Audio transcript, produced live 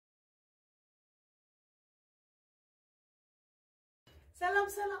ሰላም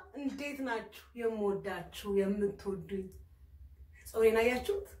እንዴት ናችሁ? የምወዳችሁ የምትወዱኝ ፀጉሬን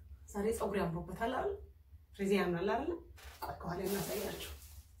አያችሁት? ዛሬ ፀጉሬ አምሮበታል አይደል? ፍሪዝ ያምራል አይደል? ቆይቷል እናሳያችሁ።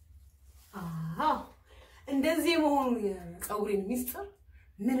 እንደዚህ መሆኑ የፀጉሬን ሚስጥር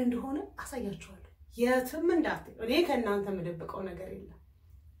ምን እንደሆነ አሳያችኋለሁ። የትም እንዳትሄዱ። እኔ ከእናንተ መደበቀው ነገር የለም።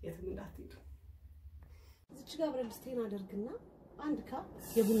 የትም እንዳትሄዱ። እዚህ ጋር ብረት ድስቴን አደርግና አንድ ካፕ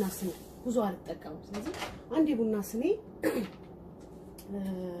የቡና ስኒ ብዙ አልጠቀምም። ስለዚህ አንድ የቡና ስኒ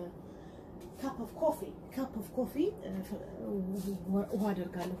cup of coffee ውሃ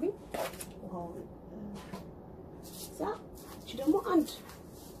አደርጋለሁኝ። ውሃው እቺ ደግሞ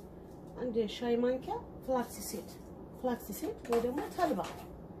አንድ ሻይ ማንኪያ flaxseed ወይ ደግሞ ተልባ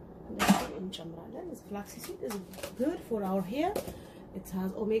እንደዚህ እንጨምራለን። flaxseed is good for our hair. It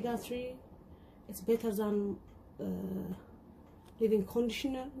has omega 3. It's better than leave-in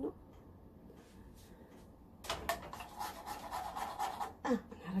conditioner, no?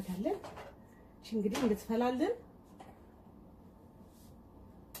 እናደርጋለን። እሺ እንግዲህ እንድትፈላልን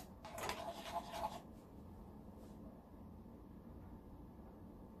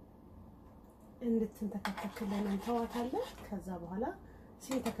እንድትንተከተክልን እንተዋታለን። ከዛ በኋላ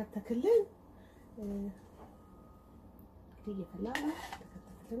ሲንተከተክልን እየፈላና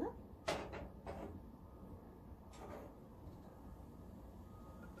ተከተክልና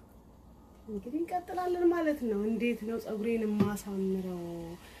እንግዲህ እንቀጥላለን ማለት ነው። እንዴት ነው ፀጉሬን ማሳምረው?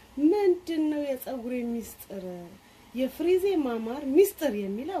 ምንድነው የፀጉሬ ሚስጥር? የፍሪዜ ማማር ሚስጥር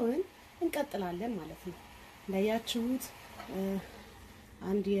የሚለውን እንቀጥላለን ማለት ነው። እንዳያችሁት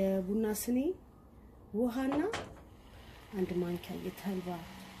አንድ የቡና ስኒ ውሃና አንድ ማንኪያ የተልባ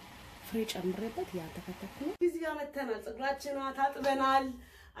ፍሬ ጨምሬበት ያተከተክኩ እዚህ ጋር መተናል። ፀጉራችንን ታጥበናል።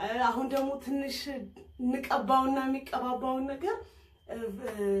 አሁን ደግሞ ትንሽ እንቀባውና የሚቀባባውን ነገር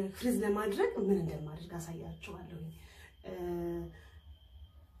ፍሪዝ ለማድረግ ምን እንደማድረግ አሳያችኋለሁ።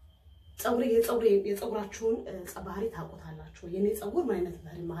 የፀጉራችሁን ባህሪ ታውቁታላችሁ። የኔ ፀጉር ምን አይነት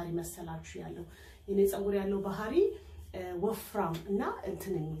ባህሪ መሰላችሁ ያለው? የኔ ፀጉር ያለው ባህሪ ወፍራም እና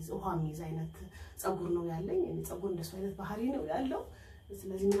እንትን የሚይዝ ውሃ የሚይዝ አይነት ፀጉር ነው ያለኝ። የኔ ፀጉር እንደሱ አይነት ባህሪ ነው ያለው።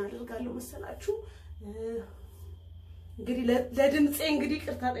 ስለዚህ ምን አደርጋለሁ መሰላችሁ? እንግዲህ ለድምጼ እንግዲህ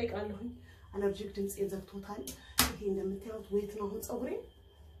ቅርታ ጠይቃለሁ። አለርጂክ ድምጼ ዘግቶታል። ይሄ እንደምታዩት ዌት ነው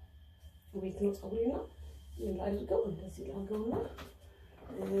ፀጉሬና ምን አድርገው እንደዚህ ላገውና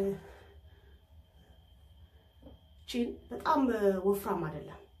ቺን በጣም ወፍራም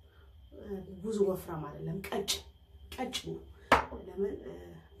አይደለም፣ ብዙ ወፍራም አይደለም፣ ቀጭን ነው። ለምን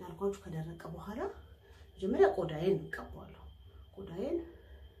እንዳልኳችሁ ከደረቀ በኋላ መጀመሪያ ቆዳዬን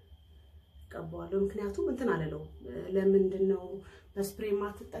ቀባዋለሁ። ምክንያቱም እንትን አለለው። ለምንድነው በስፕሬይ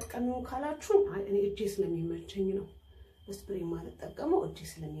ማትጠቀመው ካላችሁ እኔ እጄ ስለሚመቸኝ ነው። በስፕሬይ ማልጠቀመው እጄ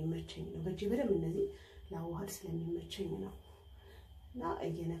ስለሚመቸኝ ነው። በእጄ በደም እንደዚህ ላዋሃድ ስለሚመቸኝ ነው። እና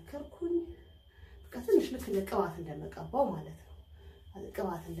እየነከርኩኝ ከትንሽ ልክ ለቅባት እንደመቀባው ማለት ነው።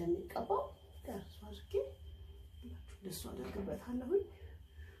 ቅባት እንደሚቀባው ደርሶ አድርጌ ደስ አደርግበታለሁ።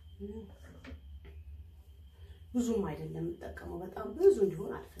 ብዙም አይደለም የምጠቀመው፣ በጣም ብዙ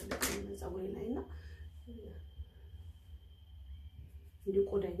እንዲሆን አልፈልግም ፀጉሬ ላይና እንዲህ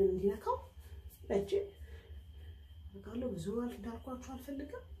ቆዳዬ ግን እንዲነካው በእጄ አደርጋለሁ። ብዙ እንዳልኳችሁ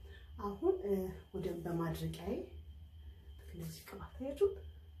አልፈልግም። አሁን ወደ በማድረቂያዬ ለዚህ ቅባት ያጁት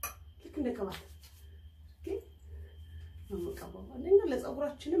ልክ እንደ ቅባት ግን መቀባው አንደኛ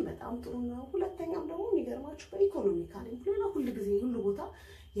ለፀጉራችንም በጣም ጥሩ ነው። ሁለተኛም ደግሞ የሚገርማችሁ በኢኮኖሚካል ኢምፕሎይና ሁሉ ጊዜ ሁሉ ቦታ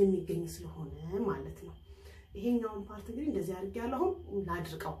የሚገኝ ስለሆነ ማለት ነው። ይሄኛውን ፓርት እንግዲህ እንደዚህ አድርጌያለሁ። አሁን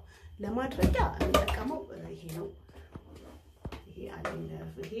ላድርቀው። ለማድረቂያ እንጠቀመው ይሄ ነው። ይሄ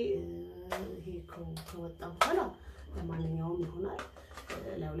ከወጣ በኋላ ለማንኛውም ይሆናል።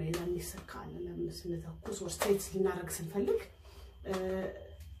 ላይ የሚሰካል ለምስነተኩስ ስትሬት ልናደርግ ስንፈልግ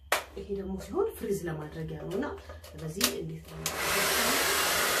ይሄ ደግሞ ሲሆን ፍሪዝ ለማድረግ ያለውና በዚህ እንዴት ነው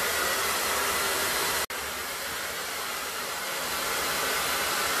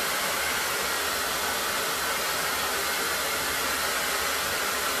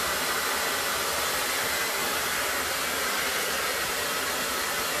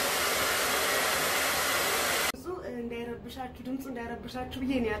ድምጽ እንዳይረብሻችሁ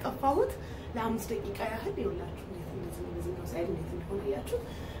ብዬ ነው ያጠፋሁት። ለ5 ደቂቃ ያህል ይውላችሁ እንደዚህ ነው ሳይድ እንዴት እንደሆነ ያያችሁ።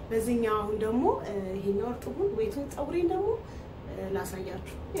 በዚህኛው አሁን ደግሞ ይሄኛው እርጥቡን ዌቱን ፀጉሬን ደግሞ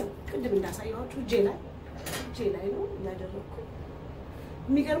ላሳያችሁ። ያው ቅድም እንዳሳያችሁ እጄ ላይ ነው ያደረኩት።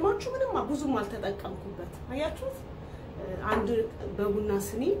 የሚገርማችሁ ምንም ብዙም አልተጠቀምኩበት። አያችሁት? አንድ በቡና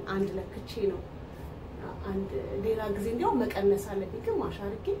ስኒ አንድ ለክቼ ነው። አንድ ሌላ ጊዜ እንዲያው መቀነስ አለብኝ ግን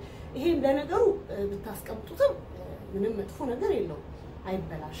ማሻርኬ። ይሄን ለነገሩ ብታስቀምጡትም ምንም መጥፎ ነገር የለውም፣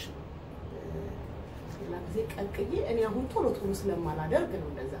 አይበላሽም። ሌላ ጊዜ ቀቅዬ እኔ አሁን ቶሎ ስለማላደርግ ነው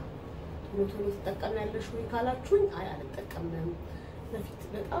እንደዛ ቶሎ ተጠቀሚያለሽ ወይ ካላችሁኝ አይ አልጠቀምም በፊት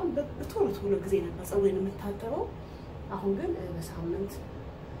በጣም ቶሎ ጊዜ ነበር ፀጉሬን የምታጠበው አሁን ግን በሳምንት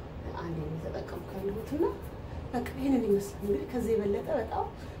አንዴ ተጠቀምኩ ያለሁትና በቃ ይሄንን ይመስላል እንግዲህ ከዚህ የበለጠ በጣም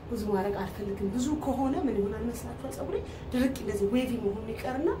ብዙ ማድረግ አልፈልግም ብዙ ከሆነ ምን ይሆናል መስላችኋል ፀጉሬ ድርቅ እንደዚህ ዌቪ መሆን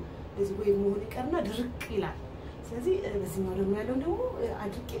ይቀርና ድርቅ ይላል ስለዚህ በዚህኛው ደግሞ ያለው ደግሞ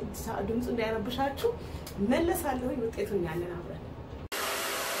አድርቄ ድምፁ እንዳይረብሻችሁ መለሳለሁ ውጤቱን ያለን አብረን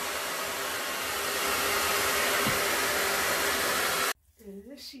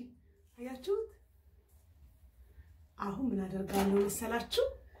እሺ አያችሁት አሁን ምን አደርጋለሁ መሰላችሁ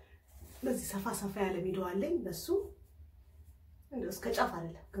ለዚህ ሰፋ ያለ ቪዲዮ አለኝ በሱ እንደው እስከ ጫፍ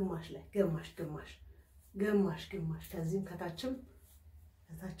አይደለም ግማሽ ላይ ግማሽ ከዚህም ከታችም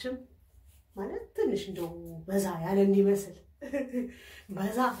ማለት ትንሽ እንደው በዛ ያለ እንዲመስል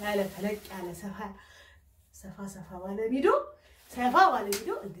በዛ ያለ ተለቅ ያለ ሰፋ ባለ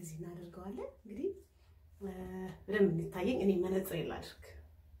ቪዲዮ እንደዚህ እናደርገዋለን እንግዲህ በደንብ እንዲታየኝ እኔ መነጽር ላድርግ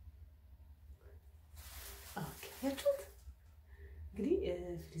ኦኬ ያችሁት እንግዲህ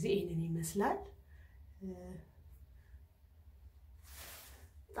እዚህ ይሄንን ይመስላል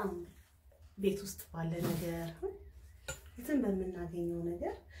በጣም ቤት ውስጥ ባለ ነገር የትም በምናገኘው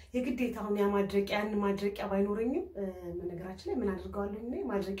ነገር የግዴታውን ማድረቂያ ባይኖርኝም ነገራችን ላይ ምን አድርጋለሁ እኔ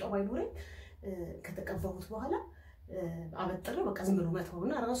ማድረቂያው ባይኖርኝ ከተቀባሁት በኋላ አበጥረው በቃ ዝም ብሎ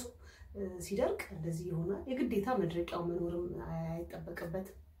መተውና ራሱ ሲደርቅ እንደዚህ ይሆናል የግዴታ ማድረቂያው መኖርም አይጠበቅበት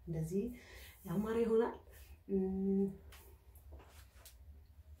እንደዚህ ያማረ ይሆናል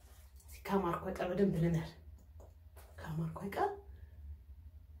ካማርኩ አይቀር በደንብ ልነር ካማርኩ አይቀር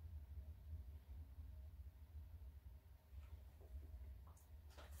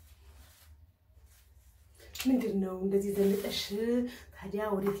ምንድነው እንደዚህ ዘልቀሽ ታዲያ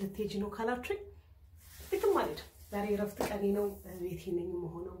ወዴት ልትሄጂ ነው ካላችሁኝ የትም አልሄድም ዛሬ ረፍት ቀኔ ነው ቤቴ ነኝ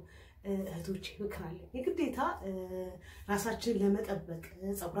የምሆነው እህቶቼ ምክራለኝ የግዴታ ራሳችንን ለመጠበቅ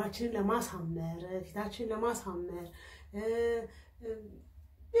ፀጉራችንን ለማሳመር ፊታችንን ለማሳመር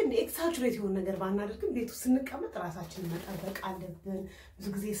ኤክሳቹሬት የሆነ ነገር ባናደርግም ቤቱ ስንቀመጥ ራሳችንን መጠበቅ አለብን ብዙ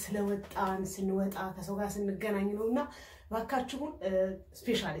ጊዜ ስንወጣ ከሰው ጋር ስንገናኝ ነውና ባካችሁን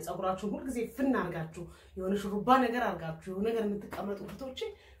ስፔሻሊ ፀጉራችሁን ሁሉ ጊዜ ፍና አርጋችሁ የሆነ ሹሩባ ነገር አርጋችሁ የሆነ ነገር የምትቀመጡ ፍቶቼ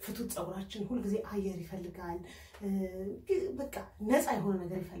ፍቱት ፀጉራችን ሁሉ ጊዜ አየር ይፈልጋል በቃ ነፃ የሆነ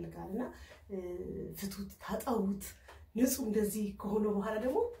ነገር ይፈልጋልና ፍቱት ታጠቡት ንጹህ እንደዚህ ከሆነ በኋላ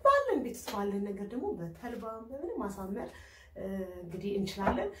ደግሞ ባለን ቤት ባለን ነገር ደግሞ በተልባ በምን ማሳመር እንግዲህ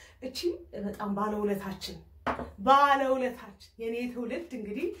እንችላለን እቺ በጣም ባለውለታችን የኔ ትውልድ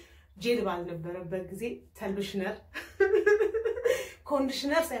እንግዲህ ጄል ባልነበረበት ጊዜ ተልብሽነር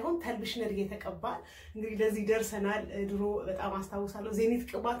ኮንዲሽነር ሳይሆን ተልብሽነር እየተቀባል እንግዲህ ለዚህ ደርሰናል ድሮ በጣም አስተዋውሳለሁ ዜኒት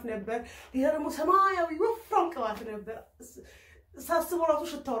ቅባት ነበር ሌላ ደግሞ ሰማያዊ ወፍራም ቅባት ነበር ሳስበው ራሱ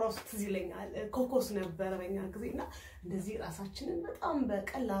ሽታው ራሱ ትዝ ይለኛል ኮኮስ ነበር በእኛ ጊዜና እንደዚህ ራሳችንን በጣም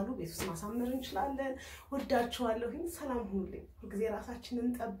በቀላሉ ቤት ውስጥ ማሳመር እንችላለን ወዳችኋለሁ ሰላም ሁኑልኝ ሁልጊዜ ራሳችንን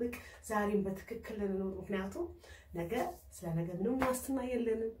ጠብቅ ዛሬን በትክክል እንኖር ምክንያቱም ነገ ስለነገ ምንም ዋስትና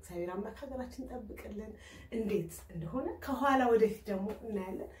የለንም እግዚአብሔር አምላክ ሀገራችንን ጠብቅልን እንዴት እንደሆነ ከኋላ ወደፊት ደግሞ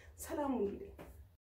እናያለን ሰላም ሁኑልኝ